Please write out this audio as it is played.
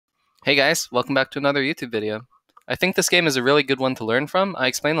Hey guys, welcome back to another YouTube video. I think this game is a really good one to learn from. I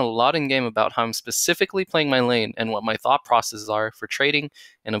explain a lot in game about how I'm specifically playing my lane and what my thought processes are for trading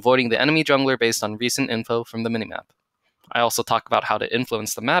and avoiding the enemy jungler based on recent info from the minimap. I also talk about how to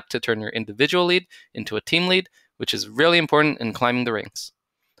influence the map to turn your individual lead into a team lead, which is really important in climbing the ranks.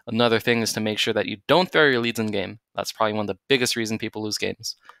 Another thing is to make sure that you don't throw your leads in game. That's probably one of the biggest reasons people lose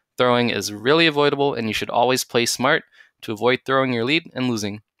games. Throwing is really avoidable and you should always play smart to avoid throwing your lead and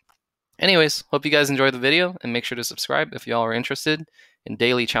losing. Anyways, hope you guys enjoyed the video, and make sure to subscribe if y'all are interested in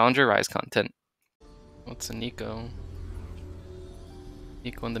daily Challenger Ryze content. What's a Neeko?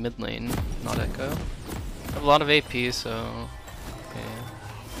 Neeko in the mid lane, not Echo. I have a lot of AP, so... okay.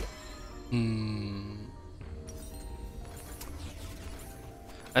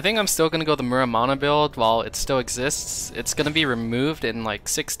 I think I'm still gonna go the Muramana build while it still exists. It's gonna be removed in like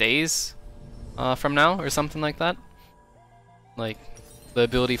 6 days from now, or something like that. Like, the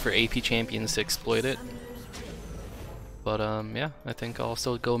ability for AP champions to exploit it. But yeah, I think I'll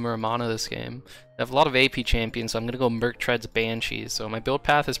still go Muramana this game. I have a lot of AP champions, so I'm gonna go Merc Treads Banshees. So my build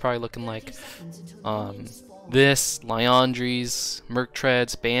path is probably looking like this, Liandry's, Merc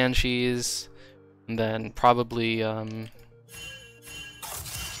Treads, Banshees, and then probably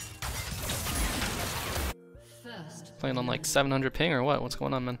playing on like 700 ping or what? What's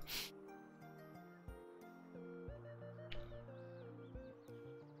going on, man?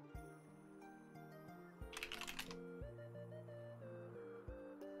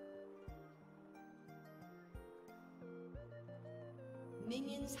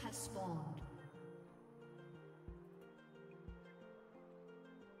 Minions have spawned.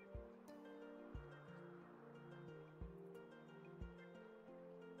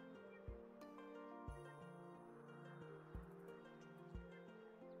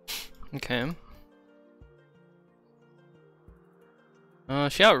 Okay.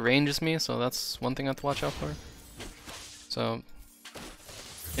 She outranges me, so that's one thing I have to watch out for. So,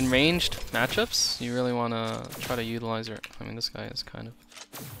 in ranged matchups, you really want to try to utilize your... I mean, this guy is kind of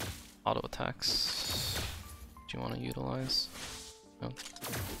auto attacks. Do you want to utilize? No.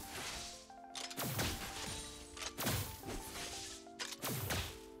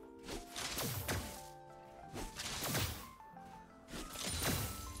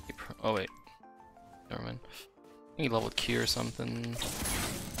 Oh wait, never mind. I think he leveled Q or something.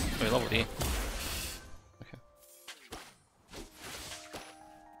 Wait, leveled E. Okay.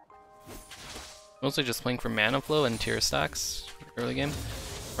 Mostly just playing for mana flow and tier stacks early game.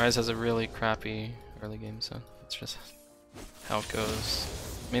 Ryze has a really crappy early game, so it's just how it goes.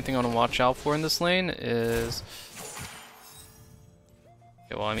 Main thing I want to watch out for in this lane is...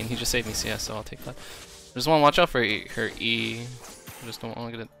 okay, well, I mean, he just saved me CS, so I'll take that. I just want to watch out for her E. I just don't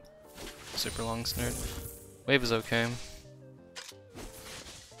want to get it super long snared. Wave is okay.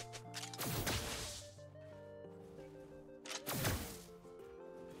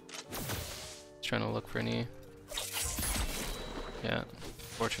 Trying to look for any... yeah,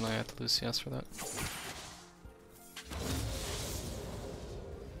 fortunately I have to lose CS for that.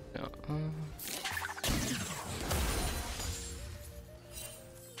 Yeah,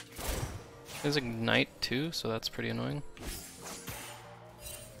 there's Ignite too, so that's pretty annoying.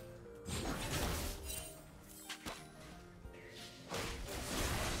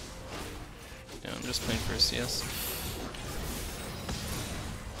 Yeah, I'm just playing for CS.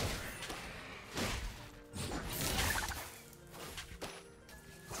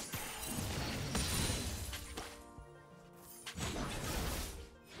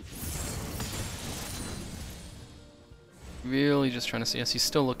 Really just trying to see us. He's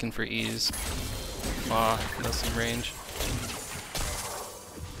still looking for ease. Ah, that's some range.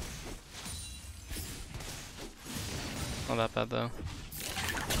 Not that bad though.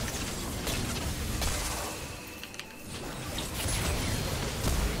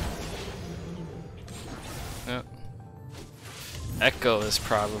 Yeah. Echo is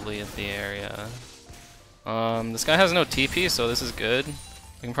probably at the area. This guy has no TP, so this is good.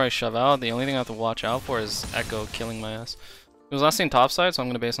 I can probably shove out. The only thing I have to watch out for is Echo killing my ass. He was last seen top side, so I'm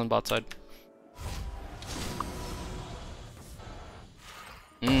gonna base on bot side.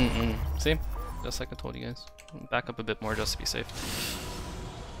 See? Just like I told you guys. Back up a bit more just to be safe.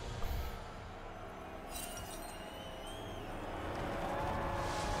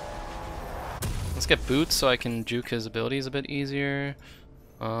 Let's get boots so I can juke his abilities a bit easier.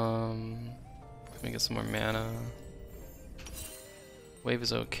 Let me get some more mana. Wave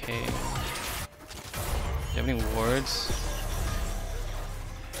is okay. Do you have any wards?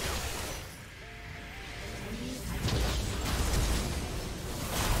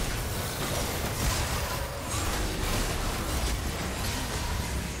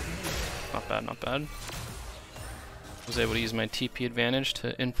 Not bad, not bad. Was able to use my TP advantage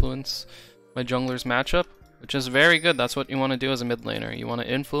to influence my jungler's matchup, which is very good. That's what you want to do as a mid laner. You want to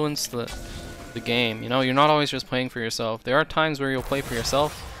influence the game. You know, you're not always just playing for yourself. There are times where you'll play for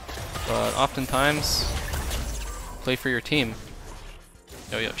yourself, but oftentimes play for your team.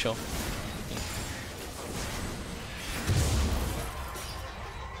 Yo, chill.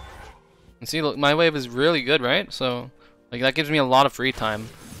 And see, look, my wave is really good, right? So, like, that gives me a lot of free time.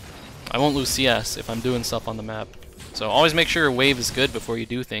 I won't lose CS if I'm doing stuff on the map. So always make sure your wave is good before you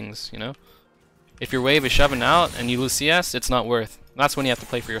do things, you know? If your wave is shoving out and you lose CS, it's not worth. That's when you have to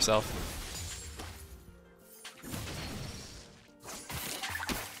play for yourself.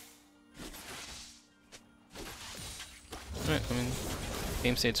 Alright, I mean,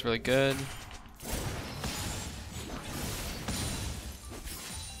 game state's really good.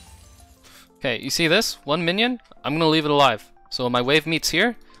 Okay, you see this? One minion? I'm gonna leave it alive. So when my wave meets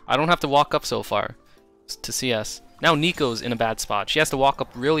here, I don't have to walk up so far to CS. Now Neeko's in a bad spot. She has to walk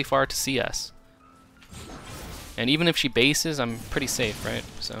up really far to CS. And even if she bases, I'm pretty safe, right?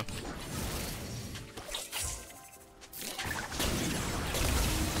 So.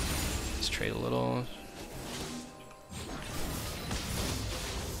 Let's trade a little.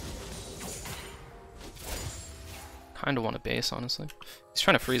 Kinda want to base, honestly. He's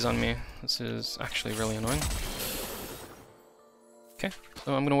trying to freeze on me. This is actually really annoying. Okay,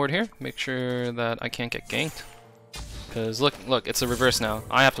 so I'm gonna ward here. Make sure that I can't get ganked. Because look, it's the reverse now.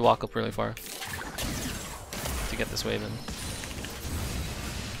 I have to walk up really far to get this wave in.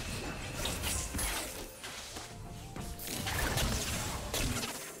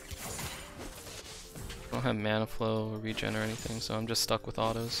 I don't have mana flow or regen or anything, so I'm just stuck with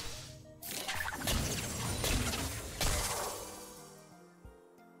autos.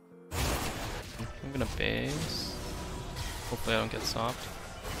 I'm gonna base. Hopefully I don't get stopped.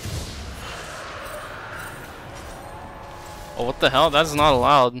 Oh, what the hell? That's not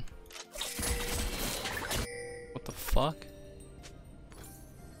allowed. What the fuck?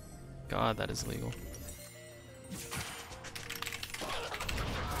 God, that is illegal.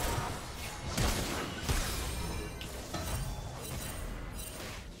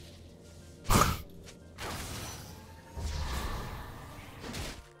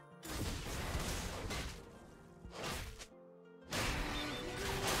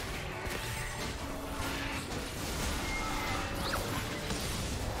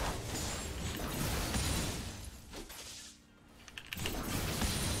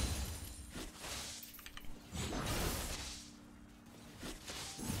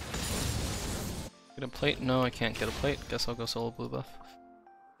 Get a plate? No, I can't get a plate. Guess I'll go solo blue buff.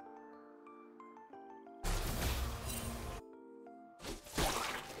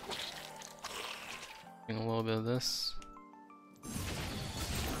 Getting a little bit of this.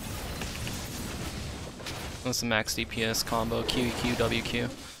 That's the max DPS combo. QEQ, WQ.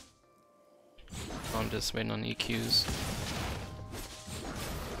 I'm just waiting on EQs.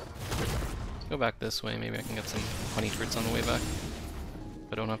 Let's go back this way. Maybe I can get some honey fruits on the way back.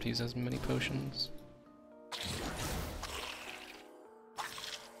 I don't have to use as many potions.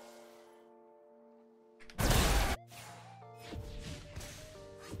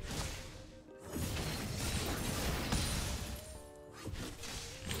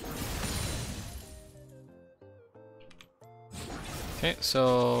 Okay,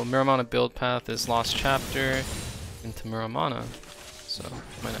 so Miramana build path is Lost Chapter into Miramana. So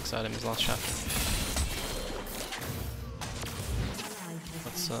my next item is Lost Chapter.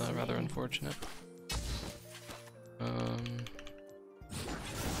 That's rather unfortunate.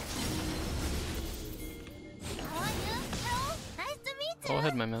 Go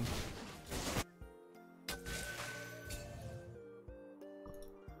ahead, my man.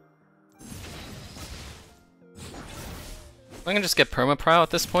 I can just get perma-prow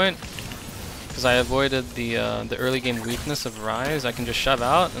at this point, because I avoided the early game weakness of Ryze. I can just shove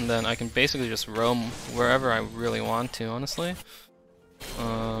out, and then I can basically just roam wherever I really want to, honestly.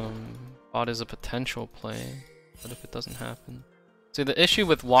 Bot is a potential play, but if it doesn't happen... See, the issue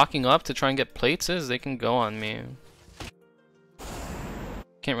with walking up to try and get plates is they can go on me.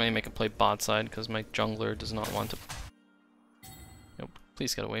 Can't really make a play bot side, because my jungler does not want to... Nope,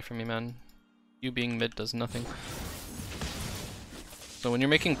 please get away from me, man. You being mid does nothing. So when you're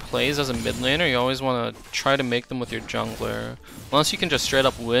making plays as a mid laner, you always want to try to make them with your jungler. Unless you can just straight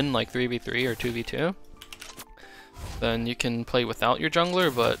up win like 3v3 or 2v2, then you can play without your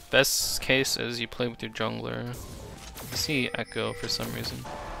jungler, but best case is you play with your jungler. I see Echo for some reason.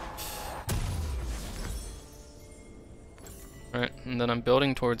 Alright, and then I'm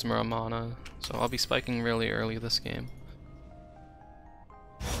building towards Miramana, so I'll be spiking really early this game.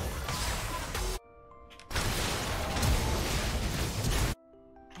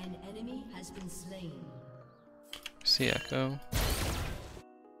 has been slain. See Echo.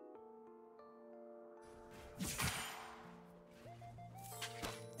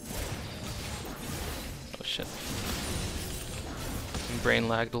 Oh shit. Brain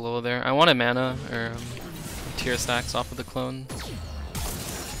lagged a little there. I wanted mana or tier stacks off of the clone.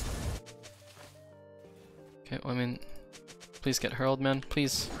 Okay, well, I mean, please get Herald, man.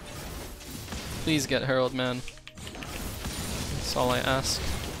 Please. Please get Herald, man. That's all I ask.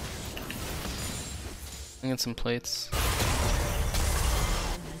 I get some plates.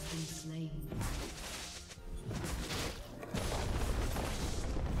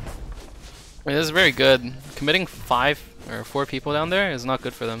 Wait, this is very good. Committing 5 or 4 people down there is not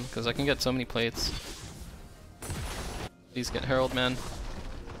good for them because I can get so many plates. Please get Herald, man.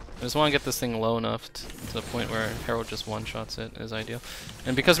 I just want to get this thing low enough to the point where Herald just one-shots it is ideal.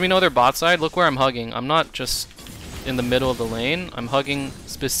 And because we know they're bot side, look where I'm hugging. I'm not just in the middle of the lane. I'm hugging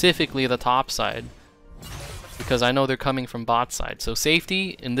specifically the top side because I know they're coming from bot side. So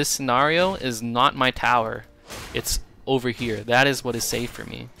safety in this scenario is not my tower. It's over here. That is what is safe for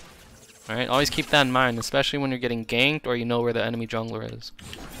me. Alright, always keep that in mind, especially when you're getting ganked or you know where the enemy jungler is.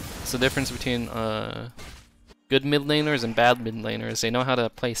 It's the difference between good mid laners and bad mid laners. They know how to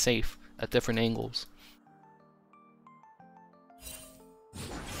play safe at different angles.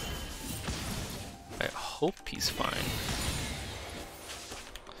 I hope he's fine.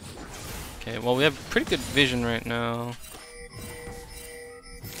 Okay, well we have pretty good vision right now.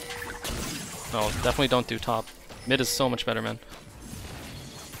 No, definitely don't do top. Mid is so much better, man.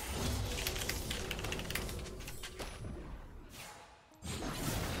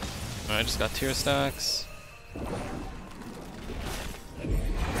 I just got tier stacks.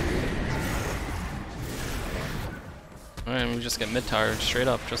 Alright, we just get mid tower straight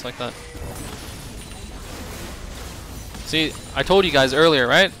up, just like that. See, I told you guys earlier,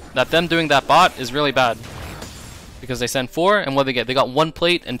 right? That them doing that bot is really bad. Because they send 4, and what did they get? They got 1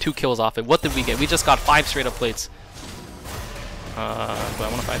 plate and 2 kills off it. What did we get? We just got 5 straight up plates. Do I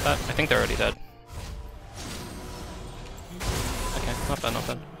want to fight that? I think they're already dead. Okay, not bad, not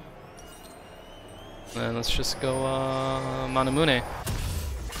bad. And let's just go Manamune.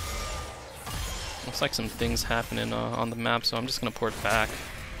 Looks like some things happening on the map, so I'm just gonna port back.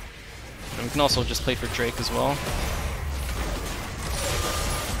 And we can also just play for Drake as well.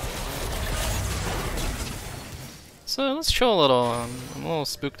 So let's chill a little. I'm a little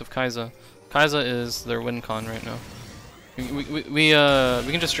spooked of Kai'Sa. Kai'Sa is their win con right now. We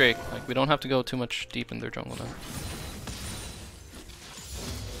can just Drake. Like we don't have to go too much deep in their jungle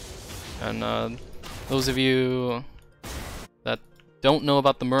now. And those of you that don't know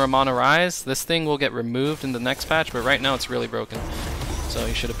about the Muramana Ryze, this thing will get removed in the next patch, but right now it's really broken. So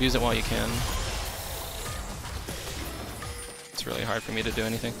you should abuse it while you can. It's really hard for me to do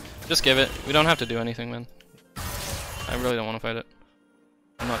anything. Just give it. We don't have to do anything, man. I really don't want to fight it.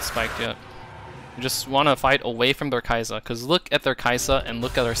 I'm not spiked yet. We just want to fight away from their Kai'Sa, because look at their Kai'Sa and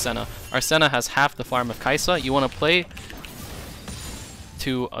look at our Senna. Our Senna has half the farm of Kai'Sa. You want to play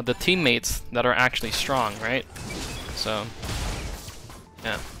to the teammates that are actually strong, right? So,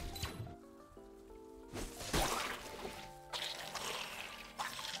 yeah.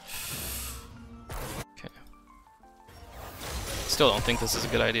 Okay. Still don't think this is a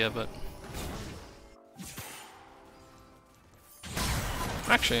good idea, but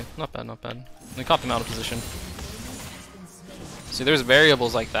actually, not bad, not bad. We caught them out of position. See, there's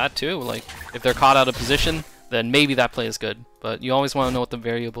variables like that too. Like, if they're caught out of position, then maybe that play is good. But you always want to know what the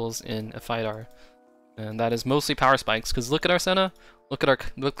variables in a fight are. And that is mostly power spikes. Because look at our Senna, look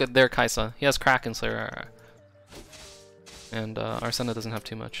at their Kai'Sa. He has Kraken Slayer. And our Senna doesn't have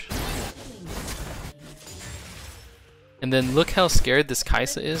too much. And then look how scared this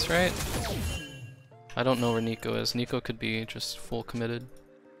Kai'Sa is, right? I don't know where Neeko is. Neeko could be just full committed.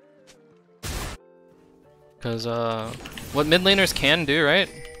 Because what mid laners can do, right,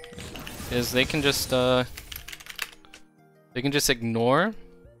 is they can just ignore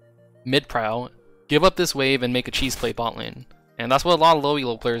mid prow, give up this wave, and make a cheese play bot lane. And that's what a lot of low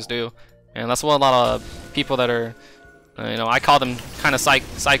elo players do. And that's what a lot of people that are, you know, I call them kind of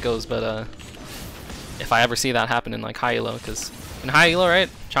psychos, but if I ever see that happen in like high elo, because in high elo, right,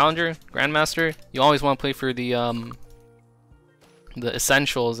 Challenger, Grandmaster, you always want to play for the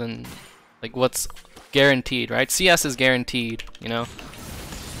essentials and like what's guaranteed, right? CS is guaranteed, you know.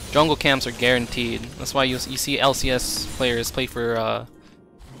 Jungle camps are guaranteed. That's why you see LCS players play for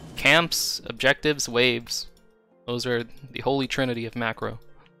camps, objectives, waves. Those are the holy trinity of macro.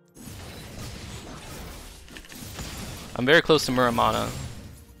 I'm very close to Muramana.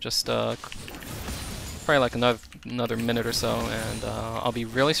 Just probably probably like another minute or so, and I'll be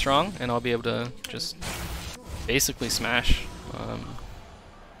really strong, and I'll be able to just basically smash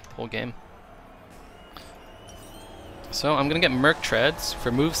the whole game. So I'm gonna get Merc Treads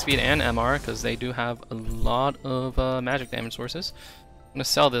for move speed and MR because they do have a lot of magic damage sources. I'm gonna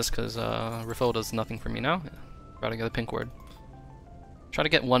sell this because refill does nothing for me now. Gotta get a pink word. Try to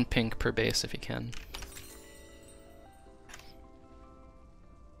get 1 pink per base if you can.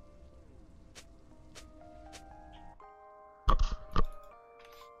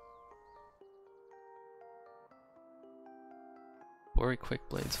 Very quick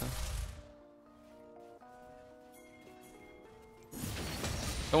blades, huh?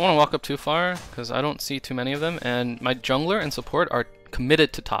 Don't want to walk up too far because I don't see too many of them, and my jungler and support are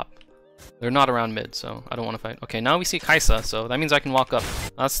committed to top. They're not around mid, so I don't want to fight. Okay, now we see Kaisa, so that means I can walk up.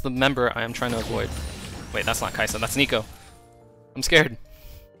 That's the member I am trying to avoid. Wait, that's not Kaisa, that's Neeko. I'm scared.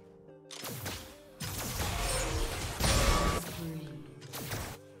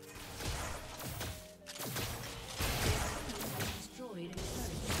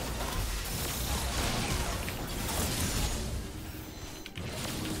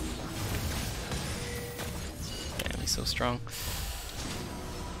 Damn, he's so strong.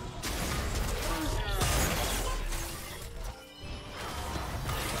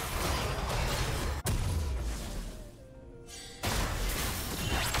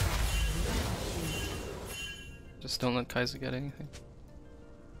 Just don't let Kaiser get anything.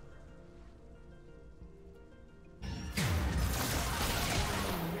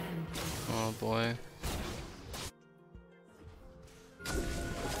 Oh boy.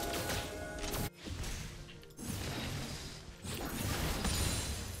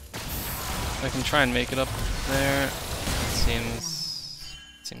 I can try and make it up there. It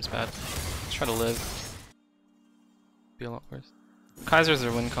seems bad. Let's try to live. Be a lot worse. Kaisers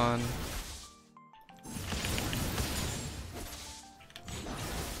are win con.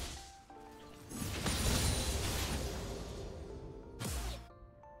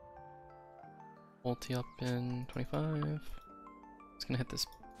 Ulti up in 25. It's gonna hit this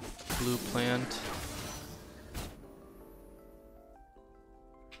blue plant.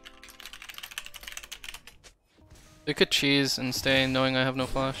 They could cheese and stay knowing I have no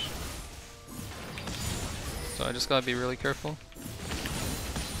flash. So I just gotta be really careful.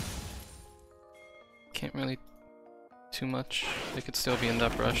 Can't really too much. They could still be in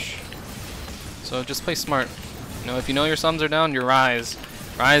that rush. So just play smart. You know, if you know your sums are down, you're Ryze.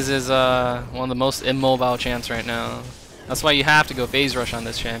 Ryze is one of the most immobile champs right now. That's why you have to go phase rush on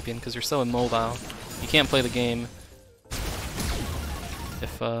this champion, because you're so immobile. You can't play the game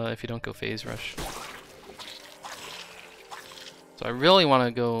if you don't go phase rush. So I really want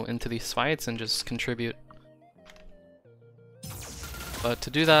to go into these fights and just contribute. But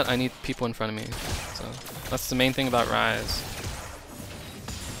to do that, I need people in front of me. So that's the main thing about Ryze.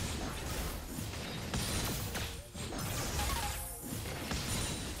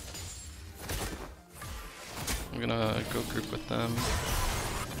 I'm gonna go group with them.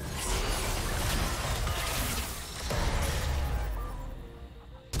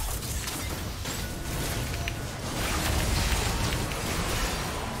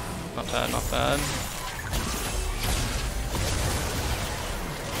 Not bad, not bad.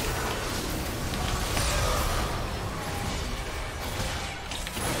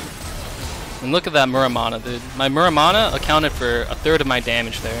 And look at that Muramana, dude. My Muramana accounted for 1/3 of my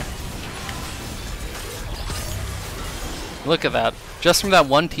damage there. Look at that. Just from that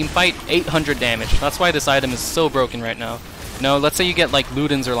one team fight, 800 damage. That's why this item is so broken right now. You know, let's say you get like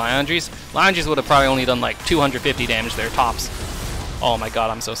Ludens or Liandry's. Liandry's would have probably only done like 250 damage there, tops. Oh my god,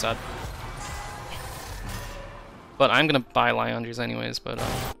 I'm so sad. But I'm gonna buy Liandry's anyways, but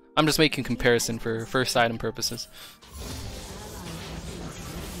I'm just making comparison for first item purposes.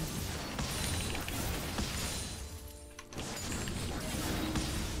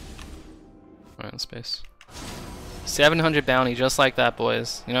 Alright, in space. 700 bounty, just like that,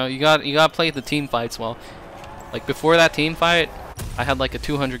 boys. You know, you got play the team fights well. Like before that team fight, I had like a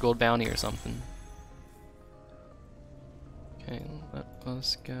 200 gold bounty or something. Okay, let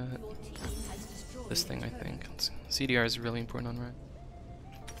us get this thing, I think. CDR is really important on red.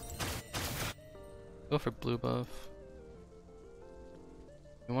 Go for blue buff.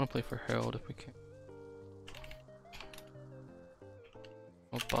 We want to play for Herald if we can.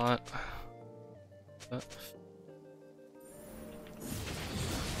 Oh, bot.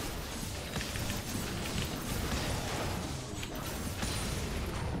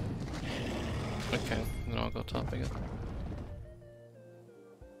 Okay, then I'll go top again.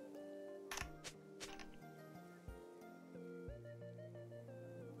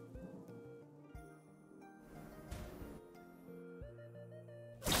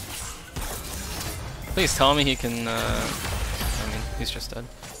 Please tell me he can. I mean, he's just dead.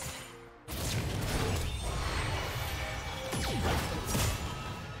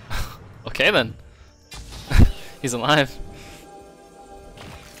 Okay then. He's alive.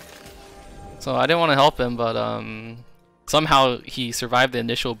 So I didn't want to help him, but somehow he survived the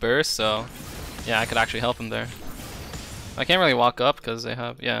initial burst. So yeah, I could actually help him there. I can't really walk up because they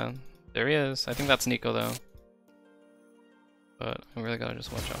have. Yeah, there he is. I think that's Neeko though. But I really gotta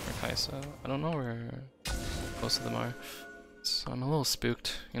just watch out for Kaisa. I don't know where most of them are. So I'm a little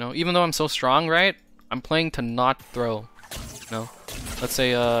spooked. You know, even though I'm so strong, right? I'm playing to not throw. You know? Let's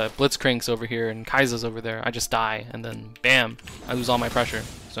say Blitzcrank's over here and Kaisa's over there. I just die and then bam, I lose all my pressure.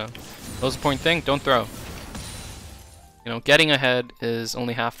 So most important thing, don't throw. You know, getting ahead is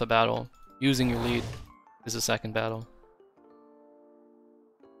only half the battle. Using your lead is the second battle.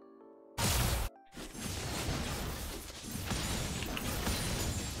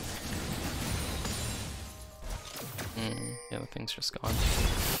 Yeah, the thing's just gone.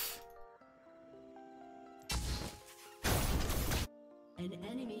 An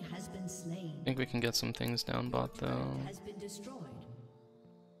enemy has been slain. I think we can get some things down bot though. Has been destroyed.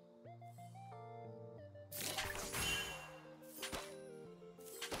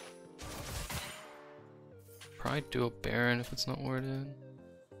 Probably do a Baron if it's not worded.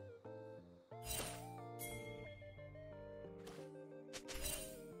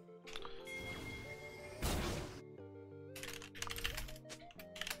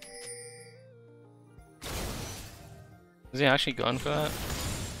 Is he actually going for that?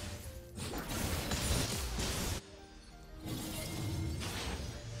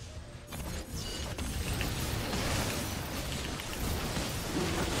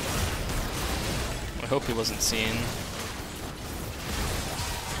 I hope he wasn't seen.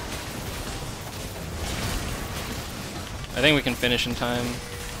 I think we can finish in time.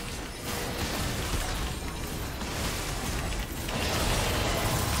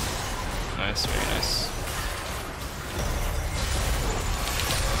 Nice, very nice.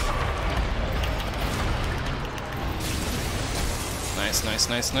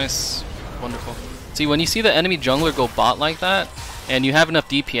 Nice. Wonderful. See, when you see the enemy jungler go bot like that, and you have enough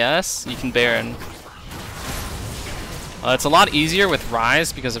DPS, you can Baron. It's a lot easier with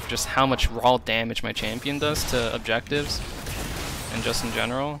Ryze because of just how much raw damage my champion does to objectives, and just in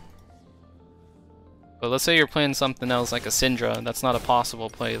general. But let's say you're playing something else like a Syndra, that's not a possible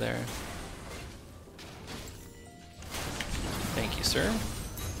play there. Thank you, sir.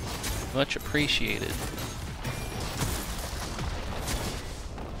 Much appreciated.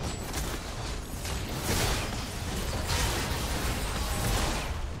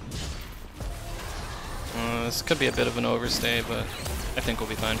 This could be a bit of an overstay, but I think we'll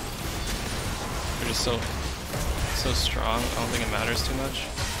be fine. We're just so strong. I don't think it matters too much.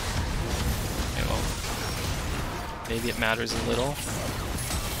 Okay, well, maybe it matters a little.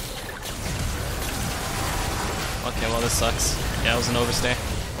 Okay, well this sucks. Yeah, it was an overstay.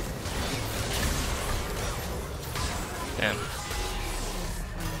 Damn.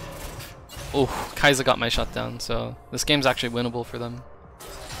 Oh, Kaisa got my shutdown, so this game's actually winnable for them.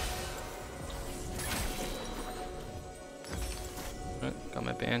 Got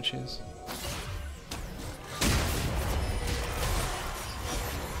my Banshees.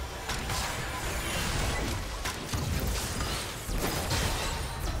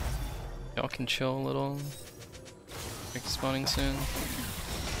 Y'all can chill a little. Rick spawning soon.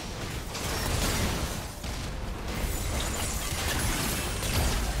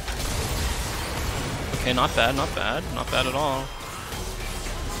 Okay, not bad at all.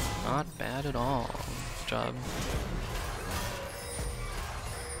 Not bad at all. Good job.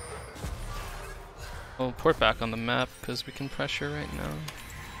 We'll port back on the map because we can pressure right now.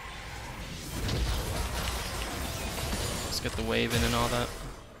 Let's get the wave in and all that.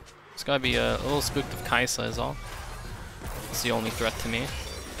 It's gotta be a little spooked of Kaisa is all. It's the only threat to me.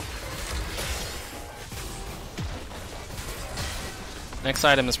 Next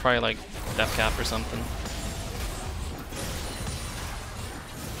item is probably like Death Cap or something.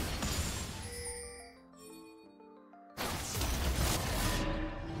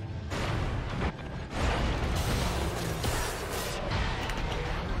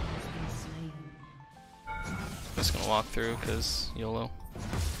 Just gonna walk through because YOLO.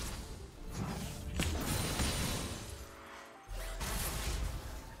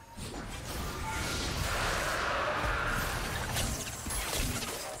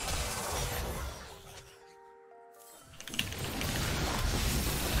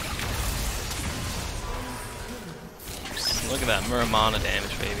 Just look at that Muramana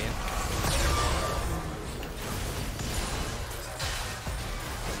damage, baby.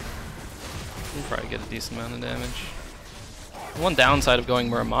 We'll probably get a decent amount of damage. One downside of going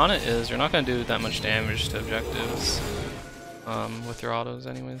Muramana is you're not going to do that much damage to objectives with your autos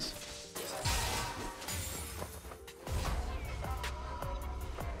anyways.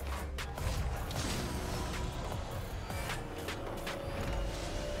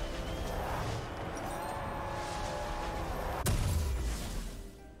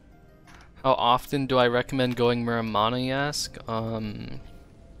 How often do I recommend going Muramana, you ask?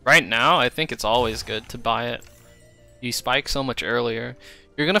 Right now, I think it's always good to buy it. You spike so much earlier.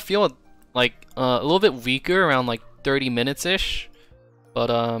 You're gonna feel like a little bit weaker around like 30 minutes-ish. But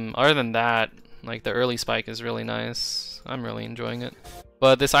other than that, like the early spike is really nice. I'm really enjoying it.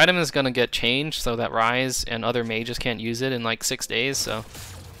 But this item is gonna get changed so that Ryze and other mages can't use it in like 6 days, so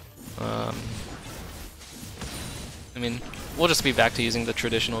I mean, we'll just be back to using the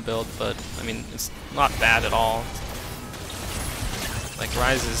traditional build, but I mean, it's not bad at all. Like,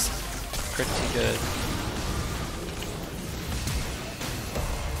 Ryze is pretty good.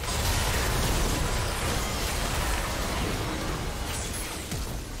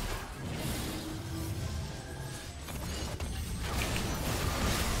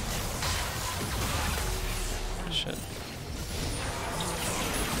 Shit.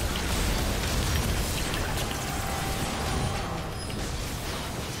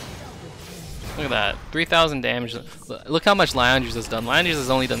 Look at that, 3,000 damage. Look how much Loungers has done. Loungers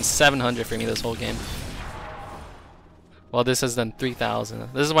has only done 700 for me this whole game. Well, this has done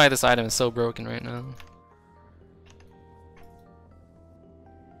 3,000. This is why this item is so broken right now.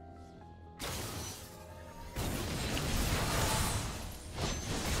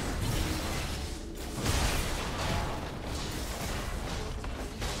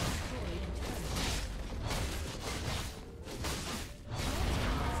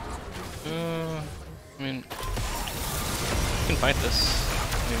 I mean, we can fight this.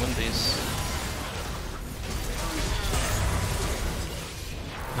 We win these.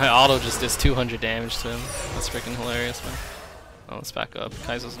 My auto just does 200 damage to him. That's freaking hilarious, man. Oh, let's back up.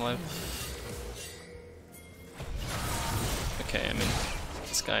 Kaizo's alive. Okay, I mean,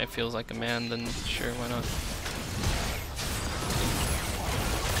 this guy feels like a man, then sure, why not?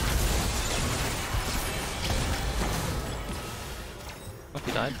 Oh,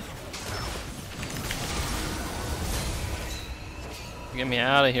 he died. Get me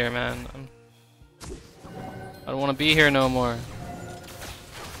out of here, man. I don't want to be here no more.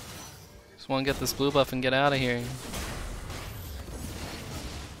 Just want to get this blue buff and get out of here.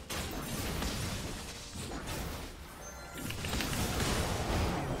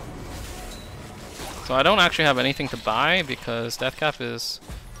 So I don't actually have anything to buy because death cap is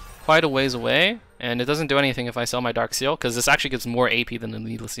quite a ways away, and it doesn't do anything if I sell my Dark Seal because this actually gives more AP than the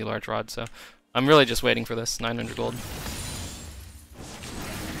needlessly large rod. So I'm really just waiting for this 900 gold.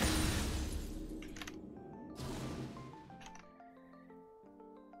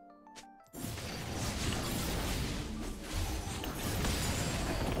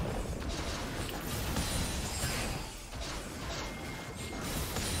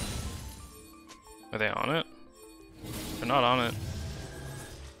 Are they on it? They're not on it.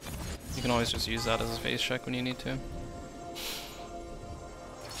 You can always just use that as a phase check when you need to.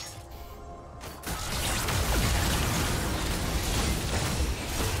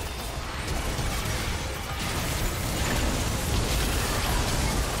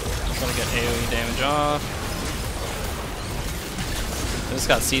 Just want to get AoE damage off. I just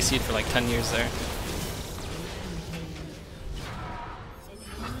got CC'd for like 10 years there.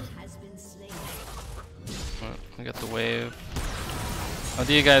 I got the wave. I'll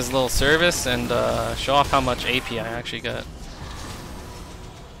do you guys a little service and show off how much AP I actually got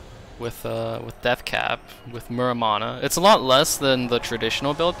with Death Cap, with Muramana. It's a lot less than the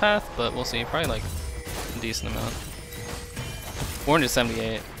traditional build path, but we'll see. Probably like a decent amount.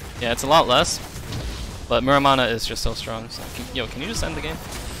 478. Yeah, it's a lot less, but Muramana is just so strong. So, can you just end the game?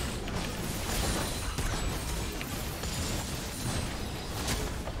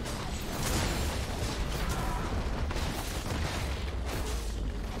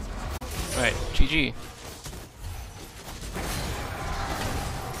 Alright, GG.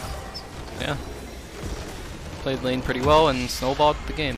 Yeah. Played lane pretty well and snowballed the game.